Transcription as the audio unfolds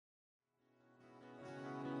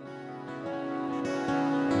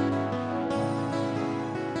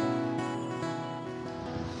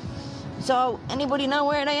So, anybody know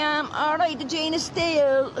where I am? Alright, the Jane is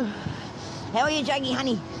still. How are you, Jackie,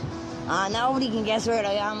 honey? Nobody can guess where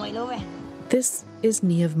I am, I love it. This is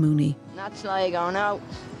Niamh Mooney. Not Sligo, no.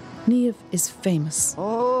 Niamh is famous.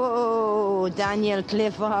 Oh, Daniel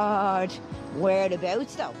Clifford.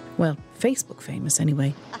 Whereabouts, though? Well, Facebook famous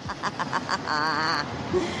anyway.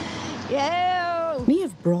 Yeah.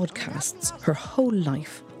 Niamh broadcasts her whole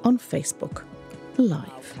life on Facebook,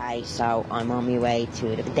 live. Okay, so I'm on my way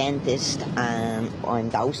to the dentist and I'm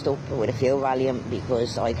dosed up with a few Valium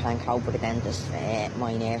because I can't cope with the dentist.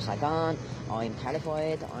 My nerves are gone. I'm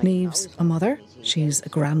terrified. Niamh's a mother, she's a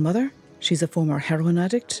grandmother, she's a former heroin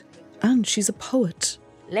addict, and she's a poet.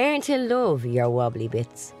 Learn to love your wobbly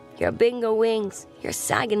bits, your bingo wings, your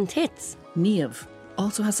sagging tits. Niamh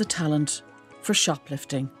also has a talent for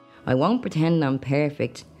shoplifting. I won't pretend I'm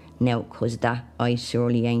perfect now, 'cause that I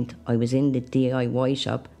surely ain't. I was in the DIY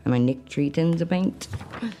shop and I nicked 3 tins of paint.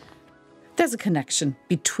 There's a connection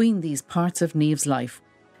between these parts of Niamh's life,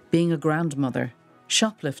 being a grandmother,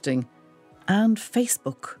 shoplifting, and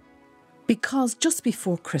Facebook. Because just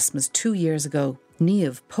before Christmas 2 years ago,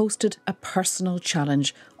 Niamh posted a personal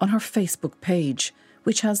challenge on her Facebook page,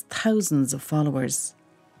 which has thousands of followers.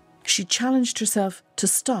 She challenged herself to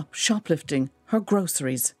stop shoplifting her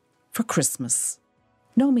groceries for Christmas.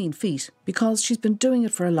 No mean feat, because she's been doing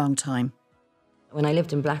it for a long time. When I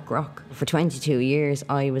lived in Blackrock for 22 years,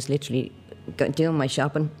 I was literally doing my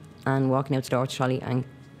shopping and walking out the door to trolley and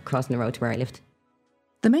crossing the road to where I lived.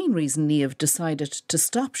 The main reason Niamh decided to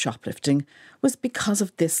stop shoplifting was because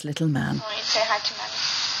of this little man. Say hi to Nanny.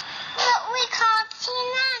 But we can't see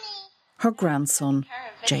Nanny. Her grandson,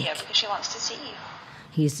 Jake. Because she wants to see you.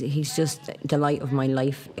 He's just the light of my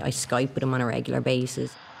life. I Skype with him on a regular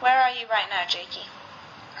basis. Where are you right now, Jakey?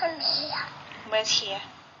 I'm here. Where's here?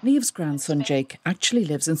 Niamh's grandson Jake actually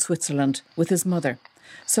lives in Switzerland with his mother,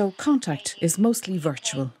 so contact is mostly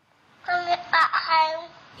virtual. I'm at home.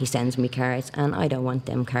 He sends me cards and I don't want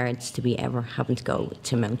them cards to be ever having to go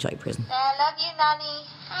to Mountjoy prison. I love you, Nanny.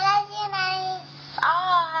 I love you, Nanny.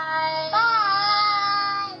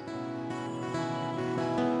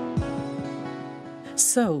 Bye.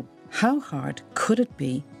 So, how hard could it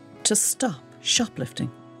be to stop shoplifting?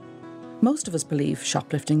 Most of us believe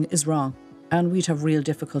shoplifting is wrong and we'd have real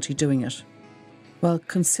difficulty doing it. Well,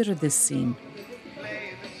 consider this scene.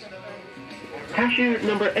 Cashier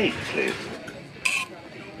number 8, please.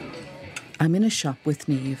 I'm in a shop with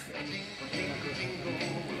Niamh.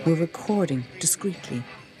 We're recording discreetly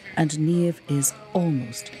and Niamh is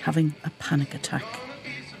almost having a panic attack.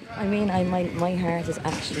 I mean, my heart is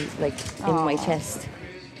actually in my chest.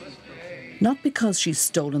 Not because she's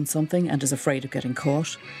stolen something and is afraid of getting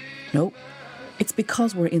caught. No, it's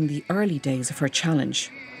because we're in the early days of her challenge.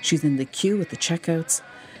 She's in the queue at the checkouts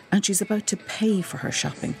and she's about to pay for her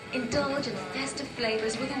shopping. Indulge in festive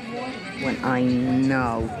flavours with award-winning... When I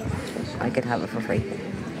know I could have it for free,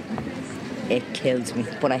 it kills me.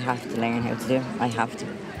 But I have to learn how to do it. I have to.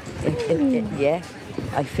 Yeah,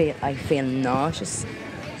 I feel nauseous.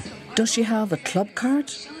 Does she have a club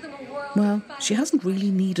card? Well, she hasn't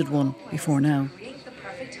really needed one before now.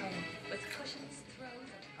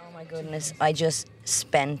 Oh my goodness, I just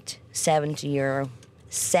spent €70.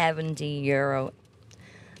 €70.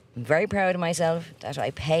 I'm very proud of myself that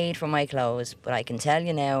I paid for my clothes, but I can tell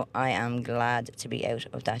you now, I am glad to be out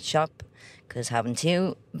of that shop, because having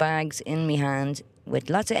 2 bags in my hand with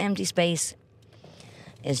lots of empty space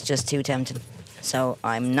is just too tempting. So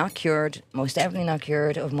I'm not cured, most definitely not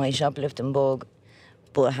cured of my shoplifting bug,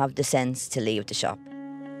 but have the sense to leave the shop.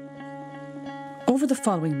 Over the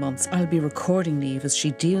following months, I'll be recording Niamh as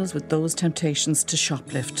she deals with those temptations to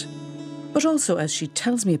shoplift, but also as she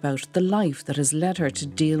tells me about the life that has led her to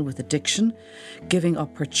deal with addiction, giving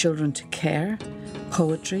up her children to care,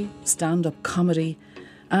 poetry, stand-up comedy,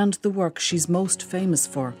 and the work she's most famous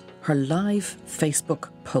for, her live Facebook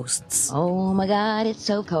posts. Oh my God, it's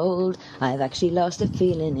so cold. I've actually lost a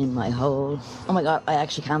feeling in my hole. Oh my God, I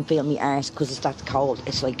actually can't feel my arse because it's that cold.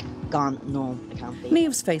 It's like gone numb. I can't feel.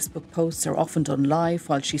 Niamh's Facebook posts are often done live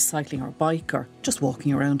while she's cycling her bike or just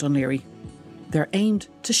walking around Dunleary. They're aimed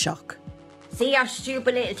to shock. See your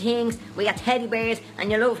stupid little things with your teddy bears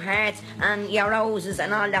and your love hearts and your roses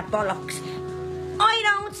and all that bollocks. I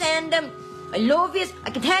don't send them. I love yous. I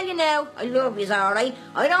can tell you now, I love yous, alright?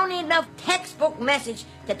 I don't need no textbook message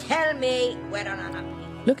to tell me whether or not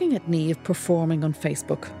I'm... Looking at Niamh performing on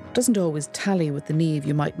Facebook doesn't always tally with the Niamh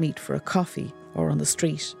you might meet for a coffee or on the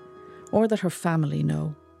street, or that her family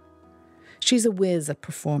know. She's a whiz at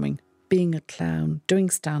performing, being a clown, doing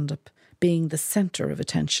stand-up, being the centre of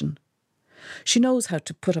attention. She knows how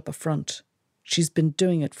to put up a front. She's been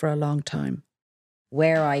doing it for a long time.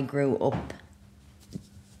 Where I grew up,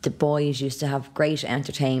 the boys used to have great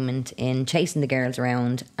entertainment in chasing the girls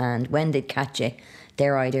around, and when they'd catch you,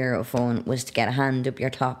 their idea of fun was to get a hand up your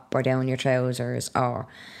top or down your trousers.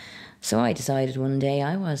 So I decided one day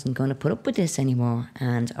I wasn't going to put up with this anymore,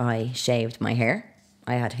 and I shaved my hair.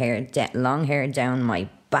 I had long hair down my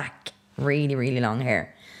back, really, really long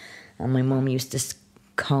hair. And my mum used to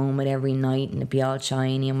comb it every night and it'd be all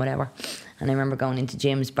shiny and whatever. And I remember going into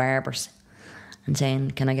Jim's Barbers and saying,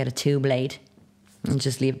 can I get a 2-blade? And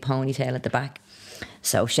just leave a ponytail at the back.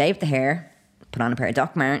 So shaved the hair, put on a pair of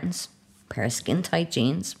Doc Martens, pair of skin-tight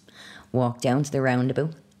jeans, walked down to the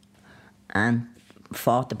roundabout and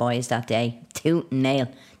fought the boys that day, tooth and nail.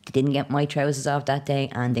 They didn't get my trousers off that day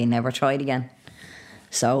and they never tried again.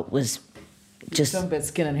 So it was just... Some bit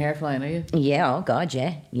skin and hair flying, are you? Yeah, oh God,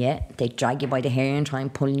 yeah. They'd drag you by the hair and try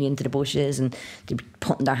and pull you into the bushes, and they'd be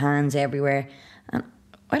putting their hands everywhere. And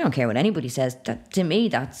I don't care what anybody says. To me,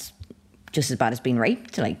 that's just as bad as being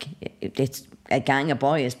raped. Like, it's a gang of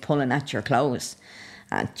boys pulling at your clothes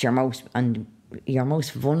at your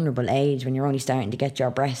most vulnerable age, when you're only starting to get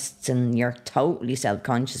your breasts and you're totally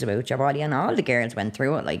self-conscious about your body. And all the girls went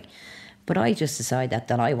through it, like. But I just decided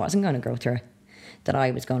that I wasn't going to go through it. That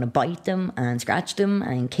I was going to bite them and scratch them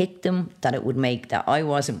and kick them, that it would make that I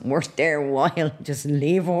wasn't worth their while. Just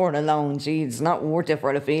leave her alone. It's not worth it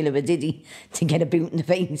for the feel of a ditty to get a boot in the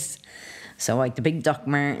face. So like the big Doc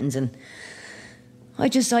Martens, and I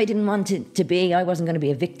didn't want it to be, I wasn't going to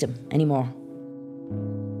be a victim anymore.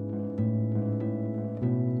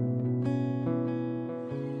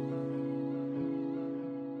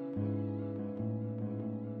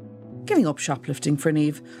 Giving up shoplifting for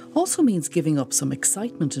Niamh also means giving up some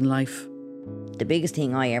excitement in life. The biggest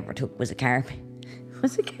thing I ever took was a carpet.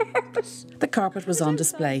 The carpet was on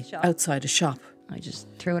display outside a shop. I just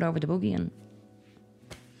threw it over the buggy and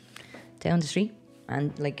down the street.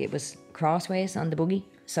 And like, it was crossways on the buggy.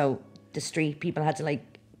 So the street people had to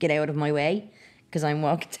like get out of my way because I'm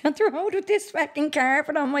walking down the road with this fucking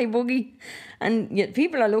carpet on my buggy. And yet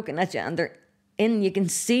people are looking at you and you can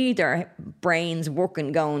see their brains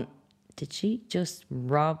working, going, did she just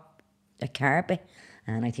rob a carpet?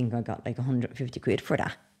 And I think I got like 150 quid for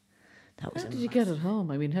that. That was How did you get it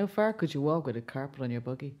home? I mean, how far could you walk with a carpet on your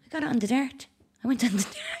buggy? I got it on the dirt. I went on the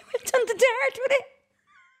dirt with it.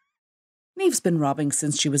 Niamh's been robbing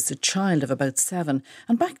since she was a child of about 7,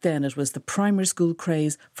 and back then it was the primary school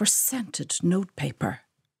craze for scented notepaper.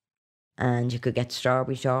 And you could get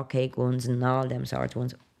strawberry shortcake ones and all them sorts of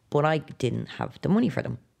ones. But I didn't have the money for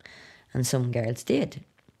them. And some girls did.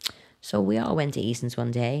 So we all went to Eason's one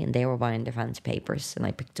day and they were buying their fancy papers, and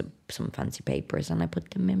I picked up some fancy papers and I put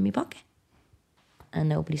them in my pocket. And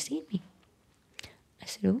nobody seen me. I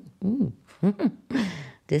said, ooh,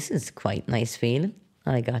 this is quite nice feeling.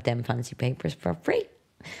 I got them fancy papers for free.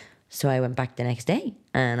 So I went back the next day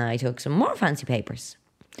and I took some more fancy papers.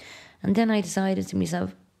 And then I decided to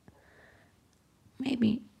myself,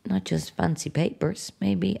 maybe not just fancy papers,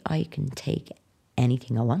 maybe I can take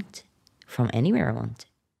anything I want from anywhere I want.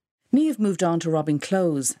 Niamh moved on to robbing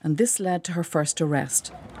clothes, and this led to her first arrest,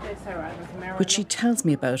 which she tells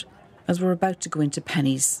me about as we're about to go into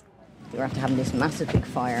Penny's. They were after having this massive big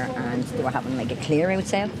fire, and they were having like a clear out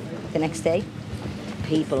sale the next day.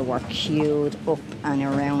 People were queued up and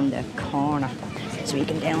around the corner. So we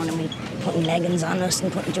came down and we putting leggings on us and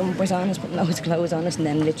putting jumpers on us, putting loads of clothes on us, and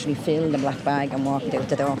then literally filled the black bag and walked out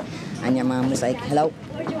the door. And your mum was like, hello,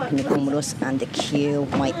 can you come with us? And the queue,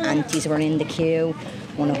 my aunties were in the queue,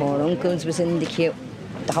 one of her uncles was in the queue,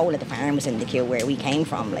 the whole of the farm was in the queue where we came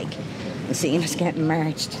from, like, and seeing us getting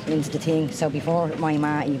marched into the thing. So before my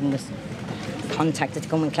ma even was contacted to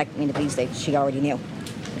come and collect me in the police station, she already knew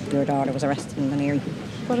your daughter was arrested in Mary.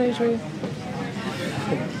 What age were you?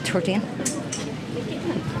 13.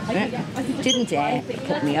 Didn't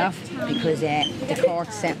put me off because the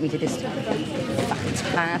court sent me to this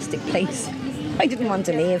fantastic place. I didn't want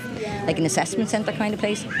to leave, like an assessment centre kind of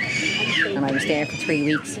place, and I was there for 3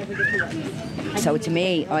 weeks. So to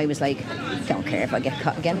me, I was like, don't care if I get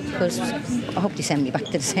caught again, because I hope they send me back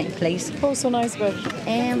to the same place. What was so nice about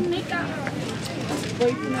it?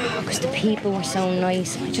 Because the people were so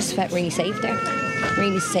nice. I just felt really safe there,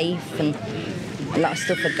 really safe, and a lot of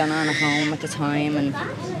stuff had gone on at home at the time, and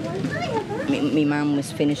my mum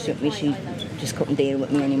was finished with me. She just couldn't deal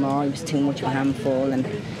with me anymore. I was too much of a handful, and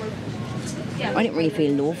I didn't really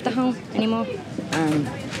feel loved at home anymore.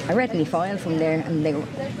 I read my file from there, and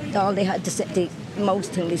all they had to say, the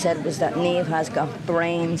most thing they said was that Niamh has got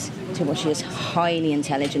brains, too much. She is highly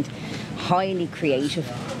intelligent, highly creative,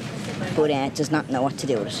 but does not know what to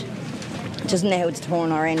do with it. Doesn't know how to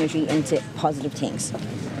turn our energy into positive things.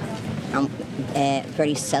 I'm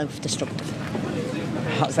very self-destructive.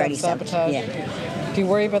 Very Self-sabotage. Yeah. Do you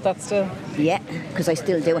worry about that still? Yeah, because I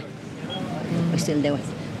still do it. I still do it.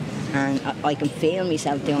 And I can feel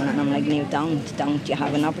myself doing it, and I'm like, no, don't. You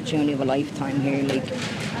have an opportunity of a lifetime here. Like,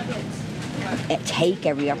 take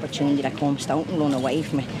every opportunity that comes. Don't run away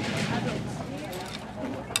from it.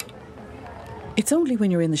 It's only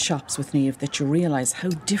when you're in the shops with Niamh that you realise how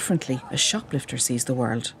differently a shoplifter sees the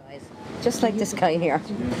world. Just like this guy here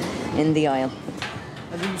in the aisle.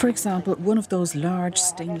 For example, one of those large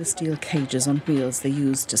stainless steel cages on wheels they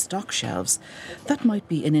use to stock shelves. That might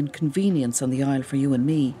be an inconvenience on the aisle for you and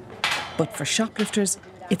me. But for shoplifters,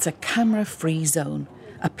 it's a camera-free zone,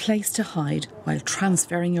 a place to hide while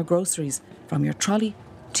transferring your groceries from your trolley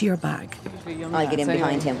to your bag. I'll get in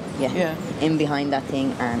behind him, yeah. In behind that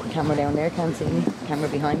thing, and camera down there can't see me, camera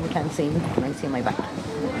behind me can't see me, and I see my back.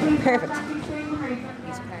 Perfect.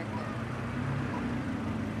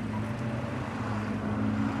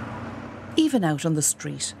 Even out on the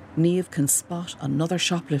street, Niamh can spot another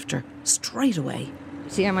shoplifter straight away.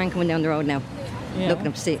 See our man coming down the road now? Yeah. Look at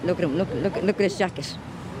him, see, look at him, look at his jacket.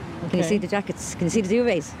 Can you see the jackets? Can you see the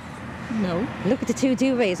duvets? No. Look at the two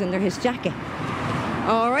duvets under his jacket.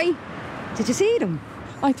 All right. Did you see them?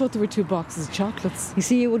 I thought there were 2 boxes of chocolates. You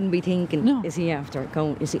see, you wouldn't be thinking, No. is he after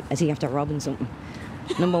robbing something?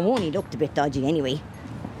 Number one, he looked a bit dodgy anyway.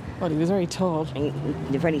 Well, he was very tall.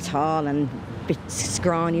 They're very tall and a bit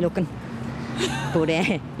scrawny looking. But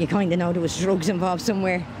you kind of know there was drugs involved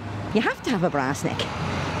somewhere. You have to have a brass neck.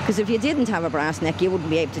 Because if you didn't have a brass neck, you wouldn't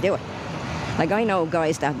be able to do it. Like, I know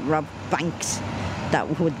guys that rob banks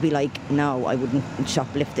that would be like, no, I wouldn't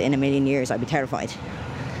shoplift in a million years. I'd be terrified.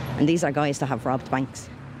 And these are guys that have robbed banks.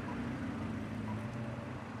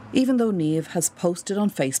 Even though Niamh has posted on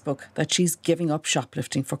Facebook that she's giving up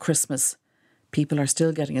shoplifting for Christmas, people are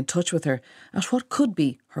still getting in touch with her at what could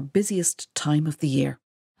be her busiest time of the year.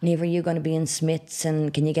 Niamh, are you going to be in Smith's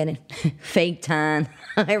and can you get a fake tan?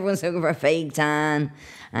 Everyone's looking for a fake tan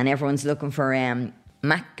and everyone's looking for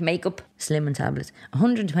MAC makeup, Slimming tablets.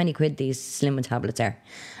 120 quid these Slimming tablets are.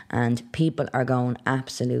 And people are going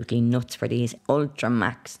absolutely nuts for these Ultra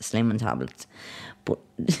Max Slimming tablets. But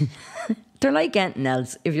they're like anything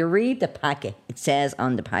else. If you read the packet, it says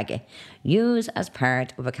on the packet, use as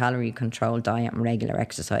part of a calorie controlled diet and regular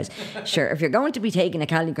exercise. Sure, if you're going to be taking a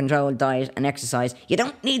calorie controlled diet and exercise, you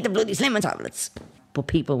don't need the bloody Slimming tablets. But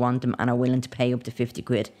people want them and are willing to pay up to 50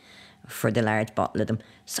 quid for the large bottle of them.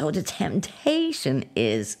 So the temptation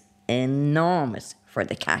is enormous for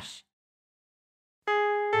the cash.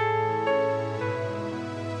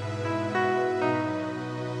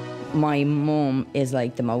 My mum is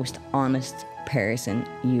like the most honest person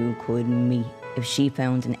you could meet. If she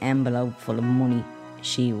found an envelope full of money,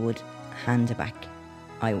 she would hand it back.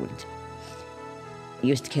 I wouldn't. I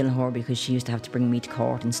used to kill her because she used to have to bring me to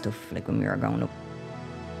court and stuff, like when we were growing up.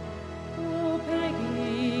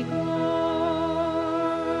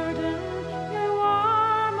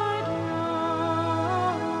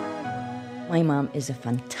 My mum is a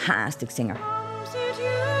fantastic singer.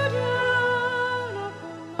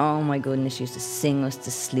 Oh my goodness, she used to sing us to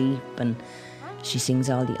sleep and she sings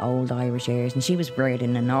all the old Irish airs and she was buried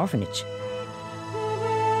in an orphanage.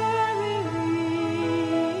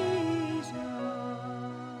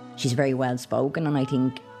 She's very well spoken and I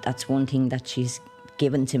think that's one thing that she's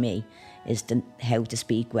given to me is how to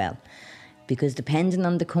speak well. Because depending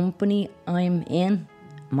on the company I'm in,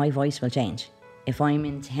 my voice will change. If I'm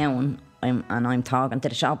in town I'm talking to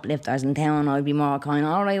the shoplifters in town, I'll be more kind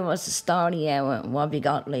of, all right, what's the story? What have you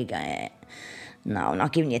got? Like, no, I'm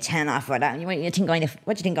not giving you 10 off for that. What do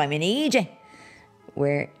you think I'm in Egypt?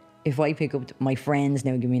 Where if I pick up, my friends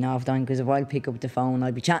now give me an off time, because if I pick up the phone,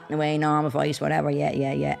 I'll be chatting away, normal voice, whatever,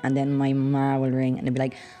 yeah. And then my ma will ring and they'll be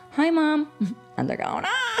like, hi, Mom. And they're going,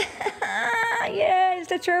 yeah, is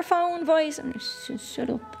that your phone voice? I'm just,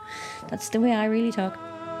 shut up. That's the way I really talk.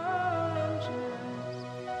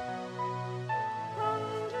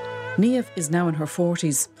 Niamh is now in her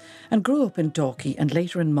 40s and grew up in Dalkey and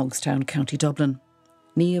later in Monkstown, County Dublin.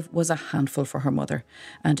 Niamh was a handful for her mother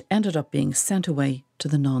and ended up being sent away to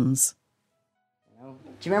the nuns. Do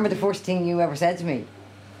you remember the first thing you ever said to me?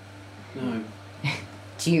 No.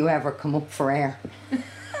 Do you ever come up for air?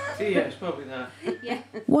 Yeah, it's probably that. Yeah.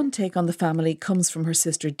 One take on the family comes from her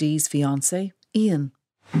sister Dee's fiancé, Ian.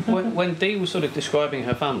 When Dee was sort of describing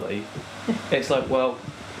her family, it's like, well,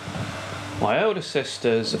 my elder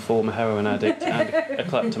sister's a former heroin addict and a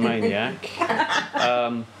kleptomaniac.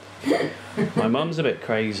 My mum's a bit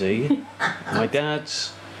crazy. My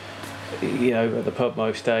dad's, at the pub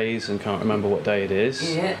most days and can't remember what day it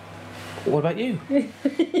is. Yeah. What about you?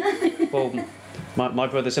 Well, My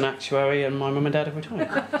brother's an actuary and my mum and dad are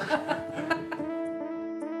retired.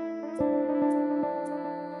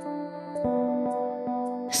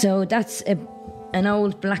 So that's an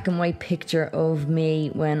old black and white picture of me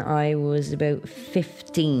when I was about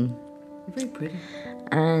 15. Very pretty.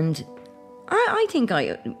 And I think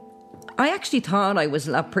I actually thought I was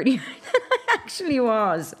a lot prettier than I actually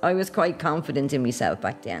was. I was quite confident in myself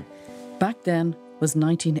back then. Back then was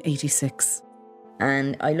 1986.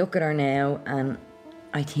 And I look at her now and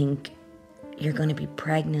I think, you're going to be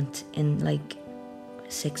pregnant in like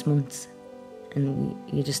 6 months. And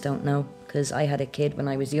you just don't know. Because I had a kid when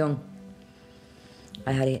I was young.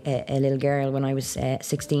 I had a little girl when I was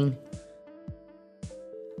 16.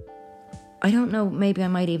 I don't know, maybe I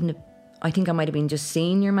think I might have been just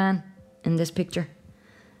seeing your man in this picture.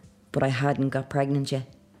 But I hadn't got pregnant yet.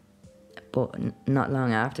 But not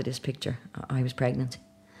long after this picture, I was pregnant.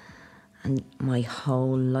 And my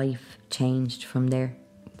whole life changed from there.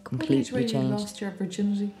 Completely changed. What age were you lost your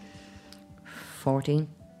virginity? 14.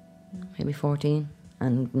 Maybe 14.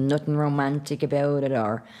 And nothing romantic about it,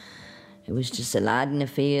 or it was just a lad in the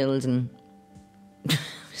field, and it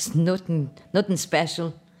was nothing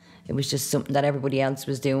special. It was just something that everybody else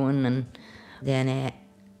was doing. And then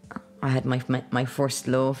I had my first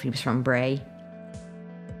love. He was from Bray.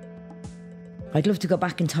 I'd love to go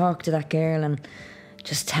back and talk to that girl and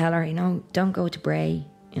just tell her, don't go to Bray.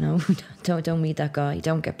 Don't meet that guy.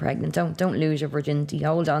 Don't get pregnant. Don't lose your virginity.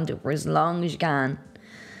 Hold on to it for as long as you can.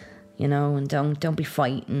 And don't be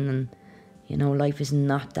fighting, and life is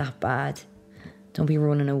not that bad. Don't be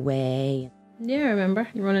running away. Yeah, I remember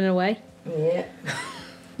you running away. Yeah.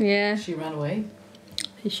 Yeah. She ran away.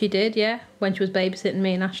 She did, yeah, when she was babysitting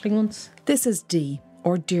me and Aisling once. This is Dee,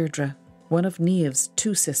 or Deirdre, one of Niamh's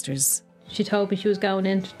 2 sisters. She told me she was going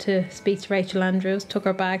in to speak to Rachel Andrews, took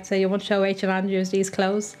her bag, said, you want to show Rachel Andrews these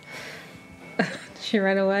clothes? She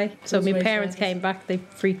ran away. So my parents came back, they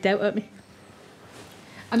freaked out at me.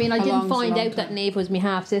 I mean, I didn't find out that Niamh was my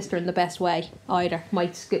half-sister in the best way either. My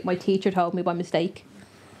teacher told me by mistake.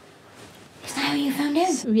 Is that how you found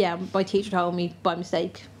out? Yeah, my teacher told me by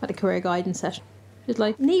mistake at a career guidance session. She was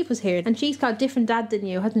like, Niamh was here and she's got a different dad than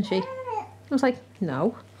you, hasn't she? I was like,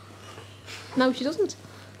 no. No, she doesn't.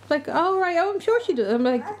 Like, oh, right, I'm sure she does. I'm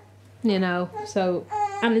like, so...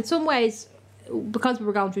 And in some ways, because we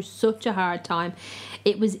were going through such a hard time,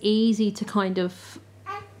 it was easy to kind of...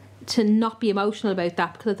 to not be emotional about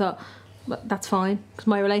that, because I thought, well, that's fine, because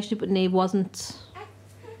my relationship with Niamh wasn't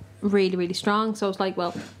really, really strong. So I was like,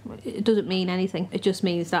 well, it doesn't mean anything. It just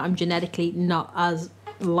means that I'm genetically not as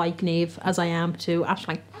like Niamh as I am to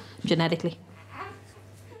Aisling, genetically.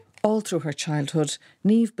 All through her childhood,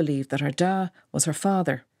 Niamh believed that her dad was her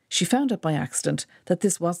father. She found out by accident that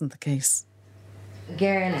this wasn't the case. A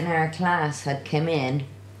girl in our class had come in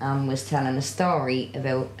and was telling a story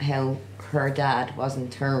about how her dad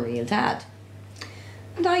wasn't her real dad.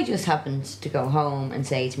 And I just happened to go home and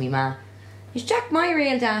say to me ma, is Jack my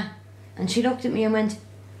real dad? And she looked at me and went,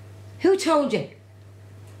 who told you?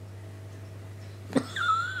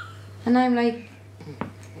 And I'm like,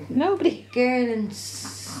 Nobody. Girl in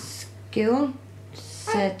school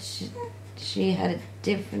said she had a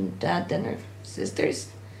different dad than her sisters.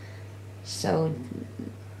 So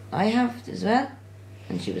I have as well.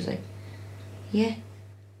 And she was like, yeah.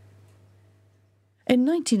 In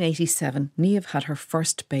 1987, Niamh had her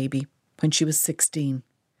first baby when she was 16.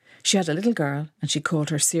 She had a little girl and she called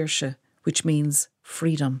her Saoirse, which means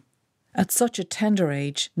freedom. At such a tender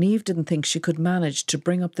age, Niamh didn't think she could manage to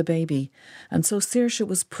bring up the baby, and so Saoirse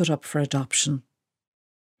was put up for adoption.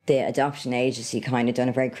 The adoption agency kind of done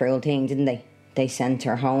a very cruel thing, didn't they? They sent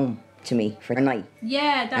her home to me for a night.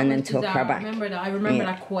 Yeah, that and was then took bizarre. her back. I remember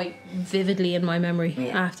that quite vividly in my memory.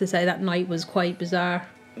 Yeah. I have to say that night was quite bizarre.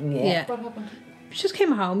 Yeah. What happened? She just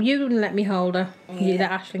came home. You didn't let me hold her. You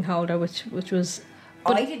let Aisling hold her, which was...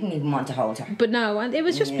 But I didn't even want to hold her. But no, and it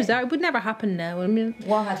was just bizarre. It would never happen now. I mean,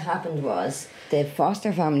 what had happened was the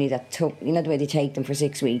foster family that took, the way they take them for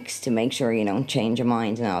 6 weeks to make sure, change your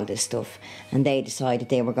mind and all this stuff, and they decided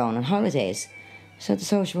they were going on holidays. So the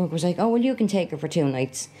social worker was like, oh, well, you can take her for 2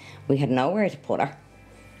 nights. We had nowhere to put her.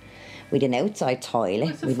 We'd an outside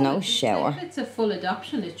toilet, we'd no shower. If it's a full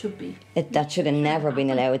adoption, it should be. That should have never been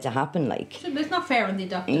allowed to happen, like. It's not fair on the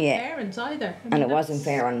adopted parents either. I mean, and it wasn't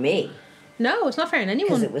fair on me. No, it's not fair on anyone.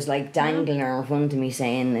 Because it was like dangling her in front of me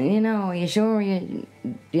saying, are you sure and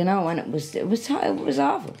it was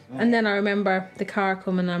awful. And then I remember the car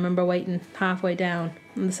coming, and I remember waiting halfway down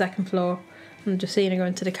on the second floor and just seeing her go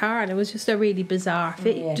into the car, and it was just a really bizarre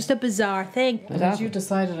just a bizarre thing. Did you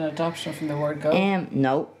decide on adoption from the word go?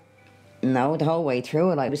 No, the whole way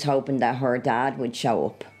through it I was hoping that her dad would show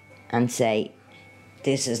up and say,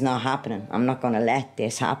 this is not happening. I'm not going to let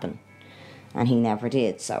this happen. And he never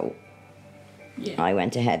did, so I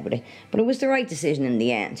went ahead with it. But it was the right decision in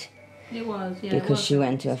the end. It was, yeah. Because she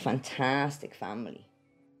went to a fantastic family.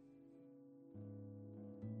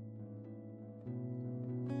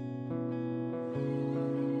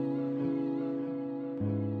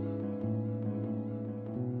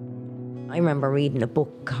 I remember reading a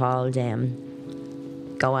book called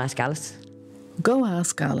Go Ask Alice. Go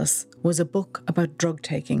Ask Alice was a book about drug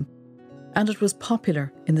taking, and it was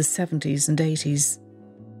popular in the 70s and 80s.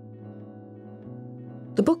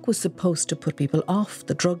 The book was supposed to put people off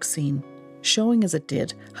the drug scene, showing as it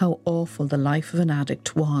did how awful the life of an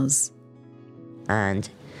addict was. And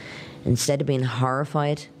instead of being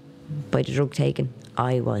horrified by the drug taking,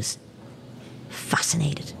 I was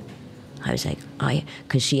fascinated. I was like,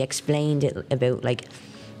 because she explained it about like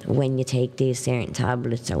when you take these certain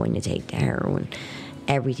tablets or when you take the heroin,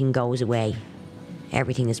 everything goes away.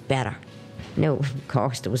 Everything is better. No, of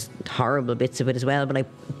course, there was horrible bits of it as well, but I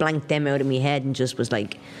blanked them out of my head and just was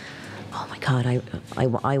like, oh my God, I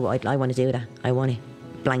want to do that. I want to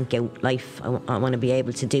blank out life. I want to be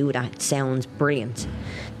able to do that. It sounds brilliant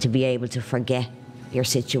to be able to forget your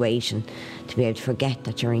situation, to be able to forget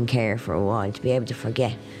that you're in care for a while, to be able to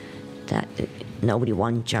forget that nobody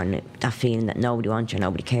wants you, or that feeling that nobody wants you, or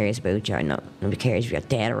nobody cares about you, or nobody cares if you're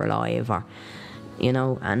dead or alive, or, you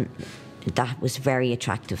know, and that was very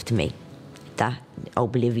attractive to me. That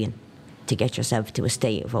oblivion, to get yourself to a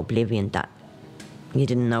state of oblivion that you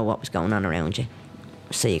didn't know what was going on around you,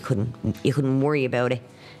 so you couldn't worry about it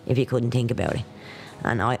if you couldn't think about it,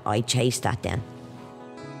 and I chased that then.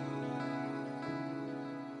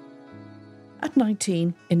 At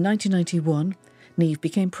 19, in 1991, Niamh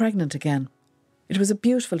became pregnant again. It was a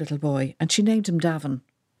beautiful little boy, and she named him Davin,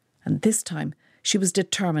 and this time she was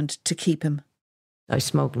determined to keep him. I was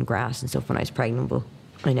smoking grass and stuff when I was pregnant, but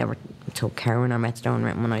I never took heroin or methadone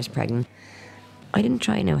when I was pregnant. I didn't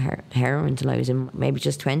try no heroin until I was in maybe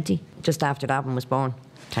just 20, just after Davin was born.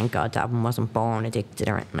 Thank God Davin wasn't born addicted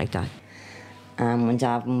or anything like that. When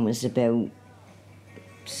Davin was about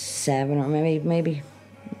 7 or maybe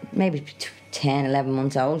 10, 11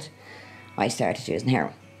 months old, I started using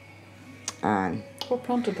heroin. And what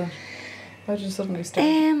prompted that? Why did you suddenly start?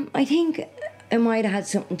 I think it might have had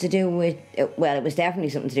something to do with, well, it was definitely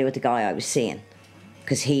something to do with the guy I was seeing,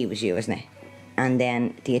 because he was using it. And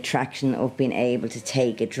then the attraction of being able to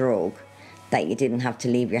take a drug that you didn't have to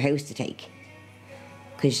leave your house to take.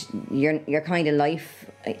 Because your kind of life,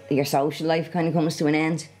 your social life kind of comes to an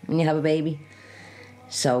end when you have a baby.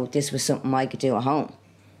 So this was something I could do at home.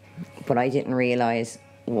 But I didn't realise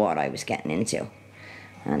what I was getting into.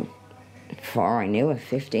 And before I knew it,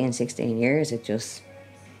 15, 16 years, it just,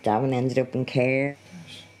 Davin ended up in care.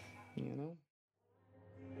 You know?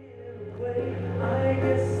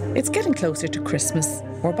 It's getting closer to Christmas.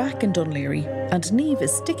 We're back in Dunleary, and Niamh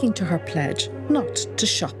is sticking to her pledge not to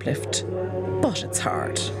shoplift. But it's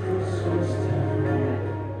hard.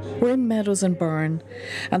 We're in Meadows and Burn,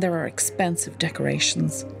 and there are expensive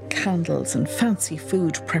decorations, candles and fancy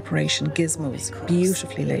food preparation gizmos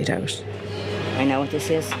beautifully laid out. I know what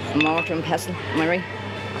this is, a mortar and pestle, am I right?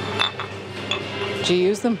 Do you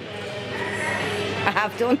use them? I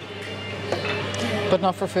have done. But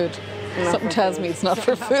not for food. Not Something for tells food. me it's not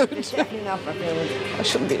for food. Definitely not for food. I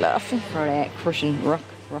shouldn't be laughing. For crushing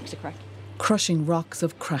rocks of crack. Crushing rocks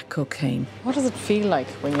of crack cocaine. What does it feel like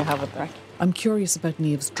when you have it there? I'm curious about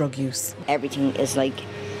Niamh's drug use. Everything is like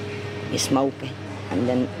you smoke it, and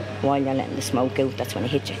then while you're letting the smoke out, that's when it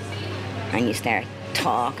hits you. And you start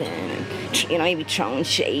talking, and you be throwing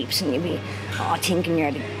shapes, and you be thinking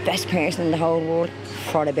you're the best person in the whole world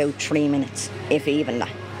for about 3 minutes, if even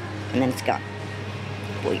that. And then it's gone.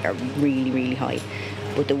 But you're really, really high.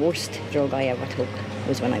 But the worst drug I ever took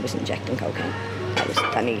was when I was injecting cocaine.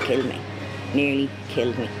 That nearly killed me. Nearly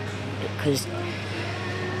killed me. Because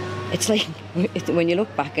it's like, when you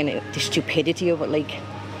look back on it, the stupidity of it, like,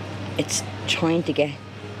 it's trying to get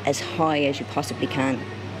as high as you possibly can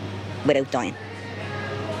without dying.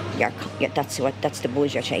 That's the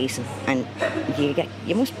buzz you're chasing, and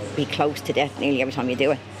you must be close to death nearly every time you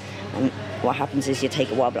do it. And what happens is you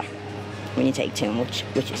take a wobbler when you take too much,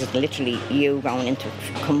 which is literally you going into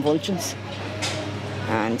convulsions.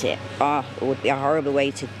 And it would be a horrible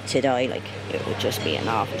way to die. Like, it would just be an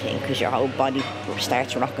awful thing, because your whole body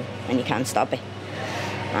starts rocking and you can't stop it.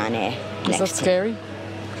 And is that scary?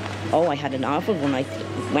 I had an awful one. I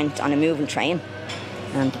went on a moving train,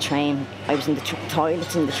 and the train, I was in the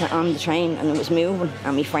toilets on the train, and it was moving,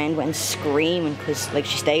 and my friend went screaming, because like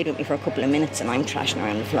she stayed with me for a couple of minutes and I'm trashing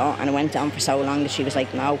around the floor, and it went on for so long that she was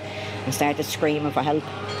like, no, and started screaming for help.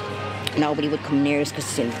 nobody would come near us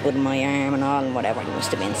because it was in my arm and all and whatever. He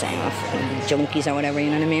must have been saying off junkies or whatever, you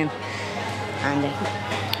know what I mean?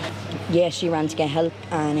 And yeah, she ran to get help,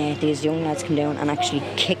 and these young lads came down and actually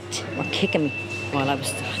were kicking me while I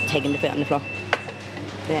was taking the bit on the floor.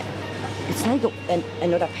 Yeah. It's like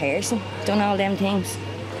another person done all them things.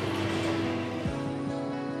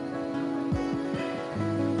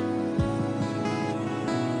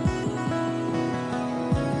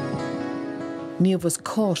 Niamh was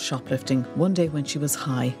caught shoplifting one day when she was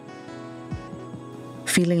high.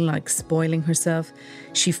 Feeling like spoiling herself,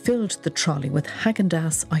 she filled the trolley with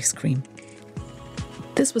Häagen-Dazs ice cream.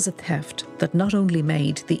 This was a theft that not only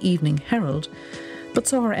made the Evening Herald, but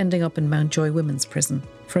saw her ending up in Mountjoy Women's Prison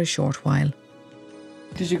for a short while.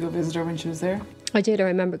 Did you go visit her when she was there? I did. I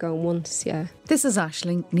remember going once, yeah. This is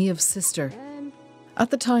Aisling, Niamh's sister. At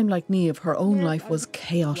the time, like Niamh, her own life was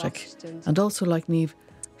chaotic. And also like Niamh,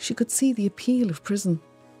 she could see the appeal of prison.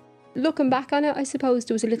 Looking back on it, I suppose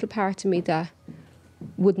there was a little part of me that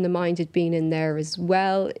wouldn't have minded being in there as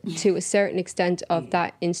well, to a certain extent of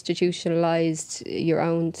that institutionalised, your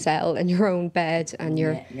own cell and your own bed and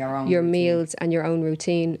your meals and your own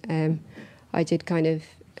routine. I did kind of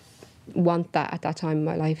want that at that time in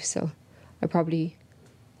my life, so I probably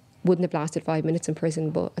wouldn't have lasted 5 minutes in prison,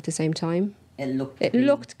 but at the same time, it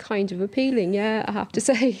looked kind of appealing, yeah, I have to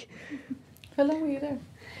say. How long were you there?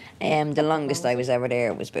 The longest I was ever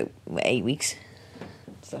there was about 8 weeks.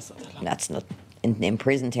 So that's not that long. That's not, in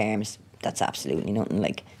prison terms, that's absolutely nothing.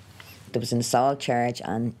 Like, there was an assault charge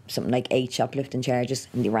and something like 8 shoplifting charges,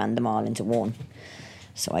 and they ran them all into one.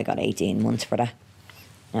 So I got 18 months for that.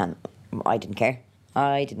 And I didn't care.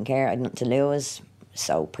 I had nothing to lose.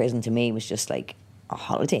 So prison to me was just like a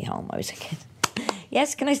holiday home. I was a kid.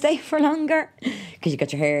 Yes, can I stay for longer? Because you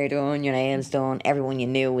got your hair done, your nails done, everyone you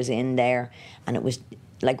knew was in there. And it was,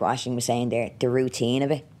 like what Aisling was saying there, the routine of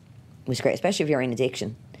it was great, especially if you're in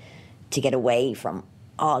addiction, to get away from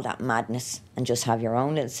all that madness and just have your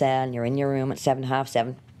own little cell, and you're in your room at 7, half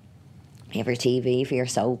 7. You have your TV for your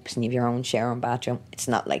soaps and you have your own shower and bathroom. It's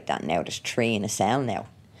not like that now. There's 3 in a cell now.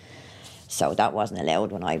 So that wasn't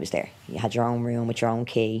allowed when I was there. You had your own room with your own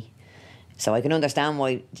key. So I can understand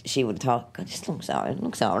why she would have thought, God, this looks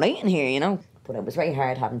all right in here, you know. But it was very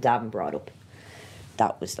hard having Davin brought up.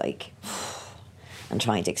 That was like, and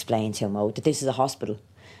trying to explain to him, that this is a hospital.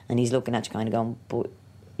 And he's looking at you kind of going, but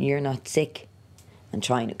you're not sick. And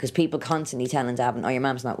trying to, because people constantly telling Davin, your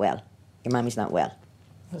mum's not well. Your mummy's not well.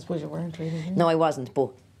 I suppose you weren't really. No, I wasn't.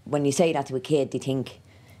 But when you say that to a kid, they think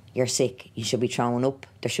you're sick. You should be thrown up.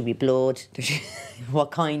 There should be blood.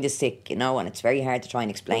 What kind of sick, you know? And it's very hard to try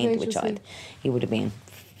and explain to a child. He would have been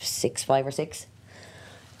 5 or 6.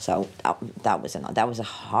 So that was a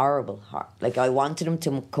horrible. Like, I wanted him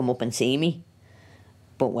to come up and see me,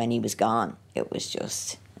 but when he was gone, it was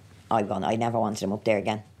just I never wanted him up there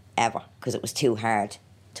again, ever, because it was too hard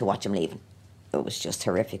to watch him leaving. It was just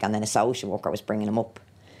horrific. And then a social worker was bringing him up.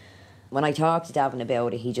 When I talked to Davin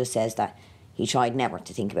about it, he just says that he tried never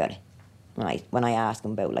to think about it. When I asked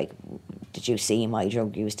him about, like, did you see my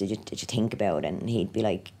drug use? Did you think about it? And he'd be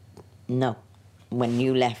like, no. When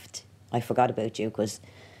you left, I forgot about you because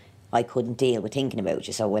I couldn't deal with thinking about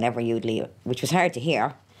you. So whenever you'd leave, which was hard to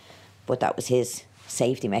hear, but that was his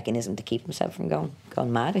safety mechanism to keep himself from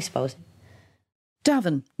going mad, I suppose.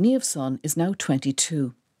 Davin, Niamh's son, is now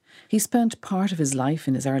 22. He spent part of his life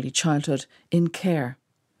in his early childhood in care.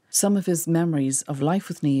 Some of his memories of life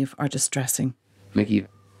with Niamh are distressing. Mickey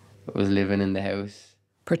was living in the house.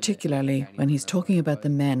 Particularly when he's talking about the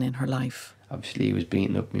men in her life. Obviously he was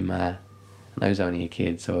beating up my ma, and I was only a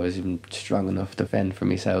kid, so I wasn't strong enough to fend for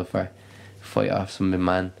myself or fight off some big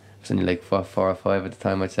man. I was only like 4 or 5 at the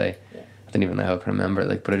time, I'd say. Yeah. I don't even know how I can remember it,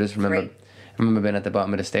 like, but I just remember being at the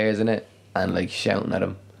bottom of the stairs in it and like shouting at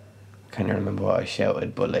him. I can't even remember what I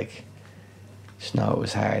shouted, but like, just know it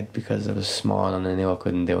was hard because I was small and I knew I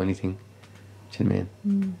couldn't do anything. Do you know what I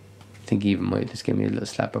mean? I think he even might just give me a little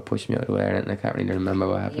slap or push me out of the way, and I can't really remember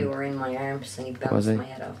what happened. You were in my arms and you bounced my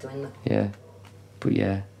head off the window. Yeah, but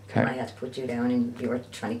yeah. And I had to put you down and you were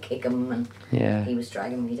trying to kick him and he was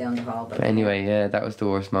dragging me down the hall. But anyway, yeah, that was the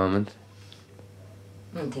worst moment.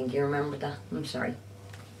 I don't think you remembered that. I'm sorry.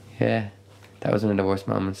 Yeah, that was one of the worst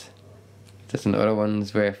moments. There's another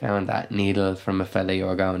ones where I found that needle from a fella you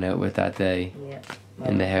were going out with that day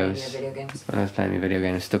in the house. When I was playing my video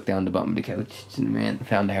game, I stuck down the bottom of the couch, you know what I mean?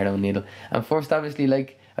 Found the heroin needle. And first, obviously,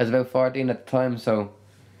 like, I was about 14 at the time, so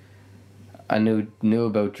I knew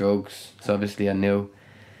about drugs. So obviously I knew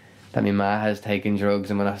that my ma has taken drugs,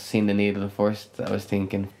 and when I seen the needle first, I was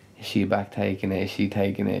thinking, is she back taking it? Is she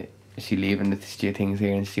taking it? Is she leaving the stupid things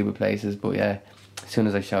here in stupid places? But yeah, As soon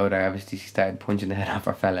as I showed her, obviously she started punching the head off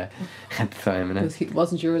her fella at the time, innit? It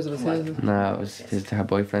wasn't yours, it was his. No, it was her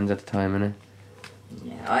boyfriend's at the time, innit?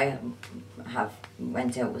 Yeah, I have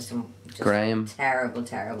went out with some just Graham. terrible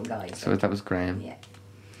guys. So that was Graham. Yeah.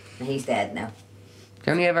 And he's dead now.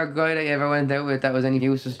 The only ever guy that you ever went out with that was any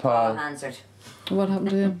use was Paul. Hansard. What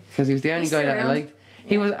happened to him? Because he was the only guy that I liked.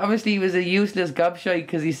 He was a useless gobshite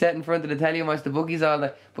because he sat in front of the telly and watched the bookies all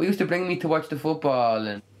day. But he used to bring me to watch the football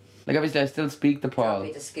and like obviously I still speak to Paul.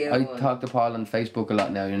 I talk to Paul on Facebook a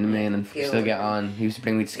lot now, you know what I mean, and still get on. He used to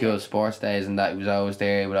bring me to school sports days and that. He was always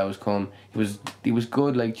there, he would always come. He was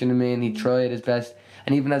good, like, do you know what I mean? He tried his best.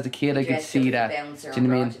 And even as a kid I could see that. Do you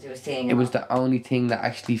know what I mean? It was the only thing that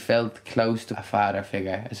actually felt close to a father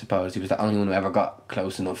figure, I suppose. He was the only one who ever got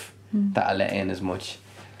close enough that I let in as much.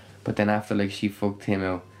 But then after like she fucked him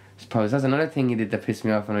out, I suppose that's another thing he did that pissed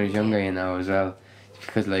me off when I was younger, you know, as well.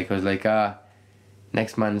 Because like I was like,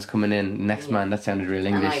 next man's coming in. Next man, that sounded real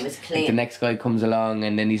English. And I was clean. Like the next guy comes along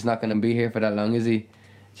and then he's not going to be here for that long, is he? Do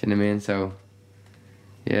you know what I mean? So,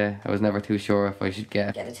 yeah, I was never too sure if I should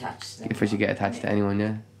get attached. If I should get attached to anyone,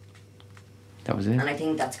 yeah. That was it. And I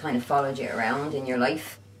think that's kind of followed you around in your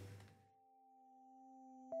life.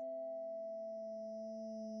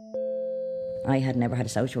 I had never had a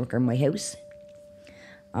social worker in my house.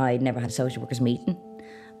 I'd never had a social workers meeting.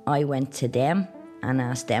 I went to them and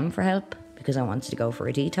asked them for help because I wanted to go for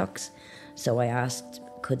a detox. So I asked,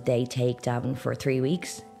 could they take Davin for 3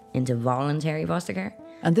 weeks into voluntary foster care?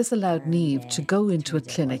 And this allowed Niamh to go into a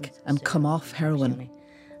clinic and come off heroin.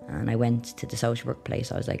 And I went to the social work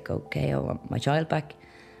place. I was like, okay, I want my child back.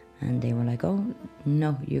 And they were like, oh,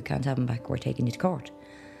 no, you can't have him back. We're taking you to court.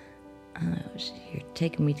 You're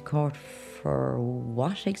taking me to court for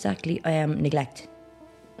what exactly? Neglect.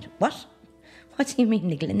 What? What do you mean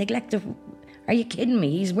neglect of... Are you kidding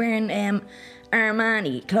me? He's wearing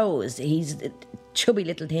Armani clothes. He's a chubby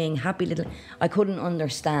little thing, happy little... I couldn't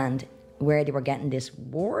understand where they were getting this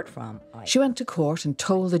word from. She went to court and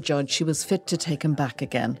told the judge she was fit to take him back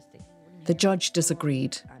again. The judge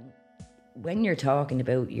disagreed. When you're talking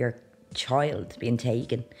about your child being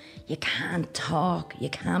taken, you can't talk, you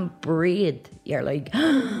can't breathe. You're like,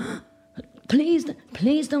 please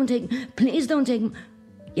don't take him.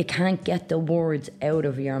 You can't get the words out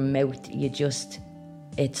of your mouth. You just,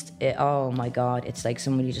 oh my God, it's like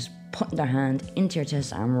somebody just putting their hand into your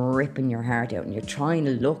chest and ripping your heart out, and you're trying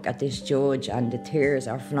to look at this judge and the tears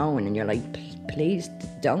are flowing and you're like, please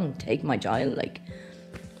don't take my child. Like,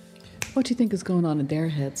 what do you think is going on in their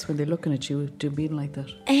heads when they're looking at you being like that?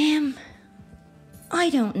 I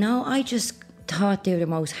don't know. I just thought they were the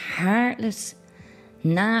most heartless,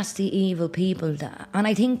 nasty, evil people. And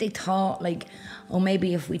I think they thought, like, oh,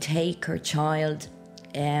 maybe if we take her child,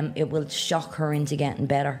 it will shock her into getting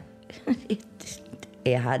better.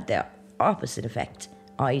 It had the opposite effect.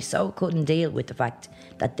 I so couldn't deal with the fact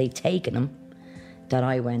that they'd taken him that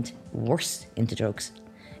I went worse into drugs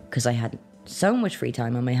because I had so much free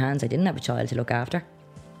time on my hands. I didn't have a child to look after.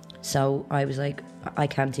 So I was like, I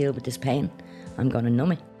can't deal with this pain. I'm going to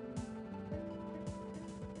numb it.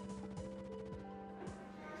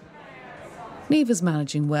 Niamh is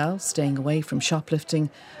managing well, staying away from shoplifting,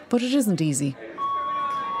 but it isn't easy.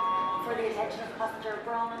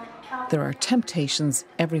 There are temptations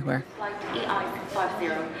everywhere.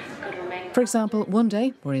 For example, one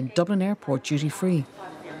day we're in Dublin Airport duty free.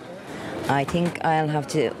 I think I'll have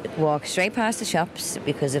to walk straight past the shops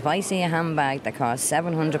because if I see a handbag that costs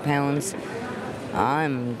 £700,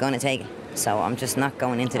 I'm going to take it. So I'm just not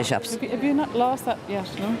going into the shops. Have you not lost that yet,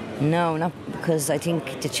 no? No, not because I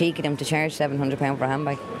think the cheek of them to charge £700 for a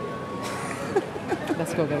handbag.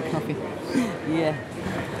 Let's go get a coffee. Yeah.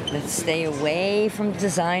 Let's stay away from the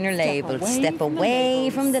designer labels. Step away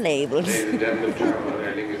from the labels.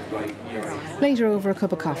 Later, over a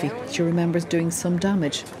cup of coffee, she remembers doing some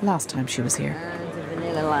damage last time she was here. And a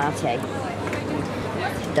vanilla latte.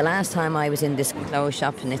 The last time I was in this clothes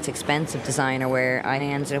shop and it's expensive designer wear, I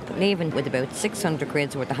ended up leaving with about 600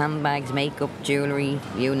 quid worth of handbags, makeup, jewellery,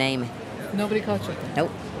 you name it. Nobody caught you?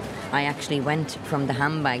 Nope. I actually went from the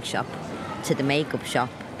handbag shop to the makeup shop,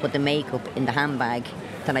 put the makeup in the handbag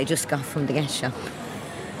that I just got from the guest shop.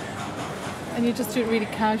 And you just do it really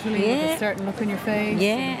casually with a certain look on your face?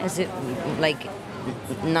 Yeah, is it like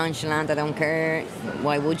nonchalant, I don't care.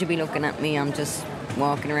 Why would you be looking at me? I'm just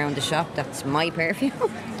walking around the shop. That's my perfume.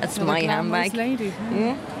 That's my handbag. Lady.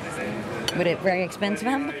 Yeah. With a very expensive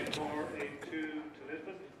handbag.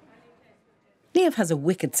 Niamh has a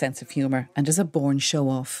wicked sense of humour and is a born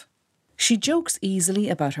show-off. She jokes easily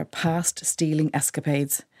about her past stealing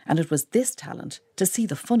escapades, and it was this talent to see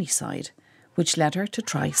the funny side which led her to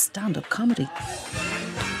try stand-up comedy.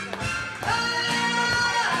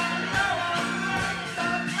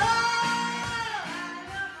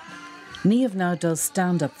 Niamh now does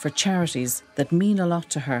stand-up for charities that mean a lot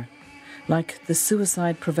to her, like the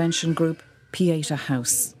suicide prevention group Pieta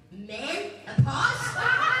House. Menopause?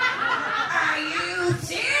 Are you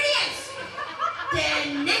serious?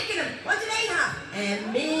 The neck of them, what do they have? A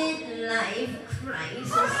midlife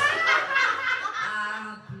crisis.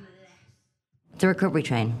 The recovery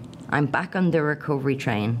train. I'm back on the recovery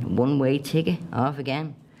train. One-way ticket, off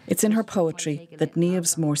again. It's in her poetry that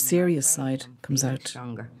Niamh's more serious side comes out.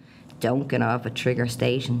 Stronger. Don't get off a trigger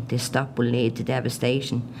station. This stop will lead to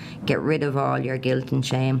devastation. Get rid of all your guilt and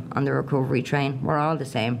shame. On the recovery train, we're all the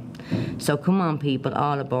same. So come on, people,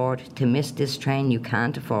 all aboard. To miss this train you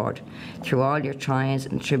can't afford. Through all your trials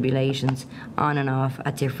and tribulations, on and off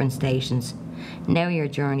at different stations. Now your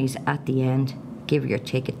journey's at the end. Give your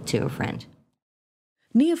ticket to a friend.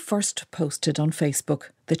 Niamh first posted on Facebook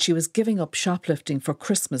that she was giving up shoplifting for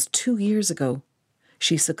Christmas 2 years ago.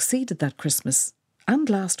 She succeeded that Christmas and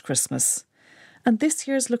last Christmas. And this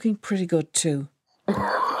year's looking pretty good too.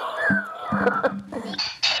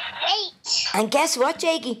 And guess what,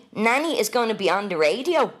 Jakey? Nanny is going to be on the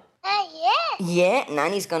radio. Yeah. Yeah,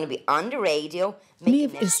 Nanny's going to be on the radio.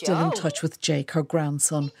 Niamh is still in touch with Jake, her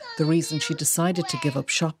grandson, the reason she decided to give up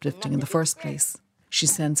shoplifting in the first place. She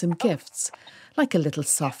sends him gifts, like a little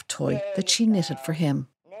soft toy that she knitted for him.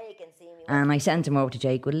 And I sent him over to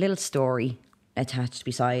Jake with a little story attached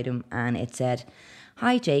beside him, and it said,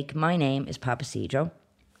 "Hi Jake, my name is Papasidro,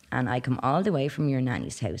 and I come all the way from your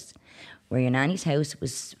nanny's house, where your nanny's house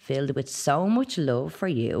was filled with so much love for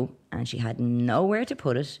you, and she had nowhere to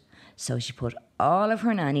put it, so she put all of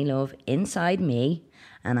her nanny love inside me,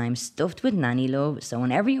 and I'm stuffed with nanny love, so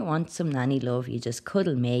whenever you want some nanny love, you just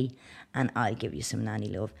cuddle me, and I'll give you some nanny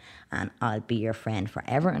love, and I'll be your friend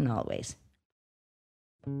forever and always."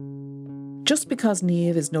 Just because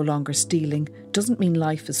Niamh is no longer stealing doesn't mean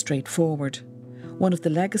life is straightforward. One of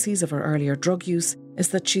the legacies of her earlier drug use is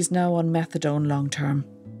that she's now on methadone long term.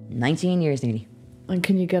 19 years nearly. And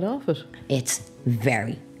can you get off it? It's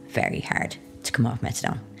very, very hard to come off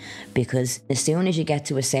methadone, because as soon as you get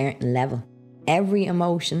to a certain level, every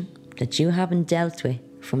emotion that you haven't dealt with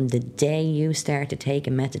from the day you started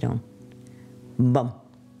taking methadone, boom,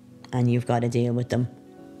 and you've got to deal with them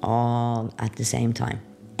all at the same time.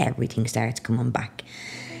 Everything starts coming back.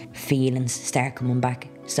 Feelings start coming back.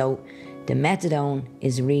 So the methadone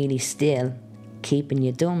is really still keeping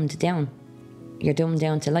you dumbed down. You're dumbed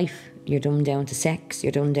down to life. You're dumbed down to sex.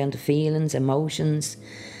 You're dumbed down to feelings, emotions.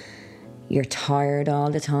 You're tired all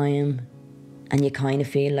the time. And you kind of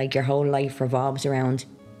feel like your whole life revolves around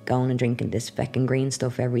going and drinking this feckin' green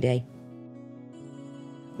stuff every day.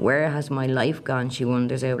 Where has my life gone, she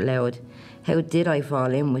wonders out loud. How did I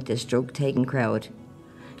fall in with this drug-taking crowd?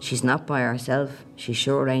 She's not by herself, she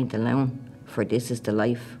sure ain't alone, for this is the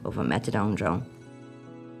life of a methadone drone.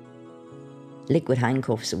 Liquid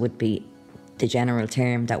handcuffs would be the general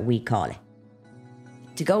term that we call it.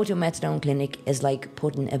 To go to a methadone clinic is like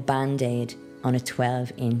putting a band-aid on a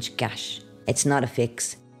 12-inch gash. It's not a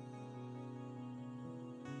fix.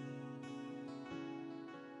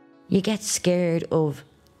 You get scared of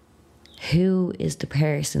who is the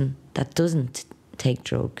person that doesn't take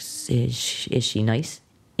drugs. Is she nice?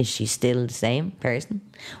 Is she still the same person?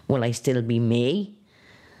 Will I still be me?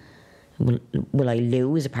 Will I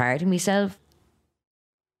lose a part of myself?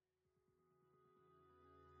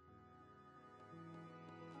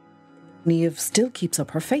 Niamh still keeps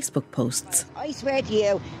up her Facebook posts. I swear to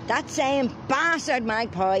you, that same bastard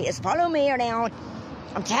magpie is following me around.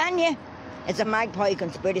 I'm telling you, it's a magpie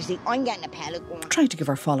conspiracy. I'm getting a pellet going. Trying to give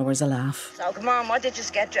her followers a laugh. So come on, what did you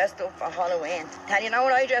get dressed up for Halloween? Tell you know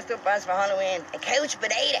what I dressed up as for Halloween? A couch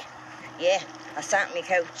potato. Yeah, I sat on my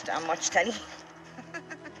couch and watched telly.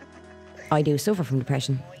 I do suffer from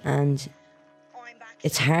depression, and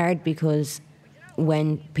it's hard because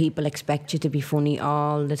when people expect you to be funny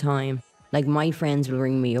all the time, like my friends will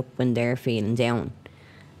ring me up when they're feeling down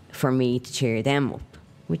for me to cheer them up,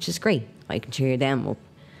 which is great. I can cheer them up.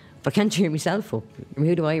 But I can't cheer myself up.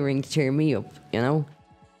 Who do I ring to cheer me up, you know?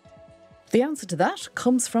 The answer to that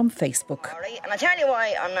comes from Facebook. All right, and I'll tell you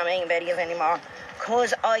why I'm not making videos anymore.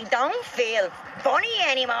 Because I don't feel funny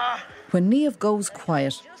anymore. When Niamh goes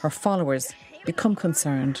quiet, her followers become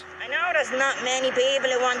concerned. I know there's not many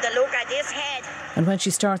people who want to look at this head. And when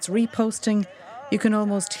she starts reposting, you can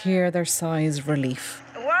almost hear their sighs of relief.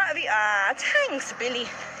 What have you... thanks, Billy.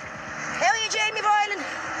 How are you, Jamie Boylan?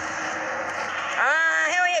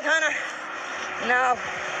 How are you, Connor? No,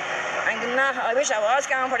 I'm not. I wish I was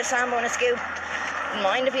going for the sambo and a scoop.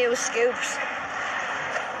 Mind a few scoops.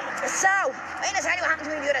 So, I'm going to tell you what happened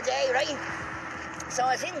to me the other day, right? So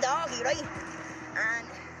I was in Doggy, right? And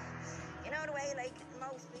you know the way, like,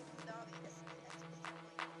 most people...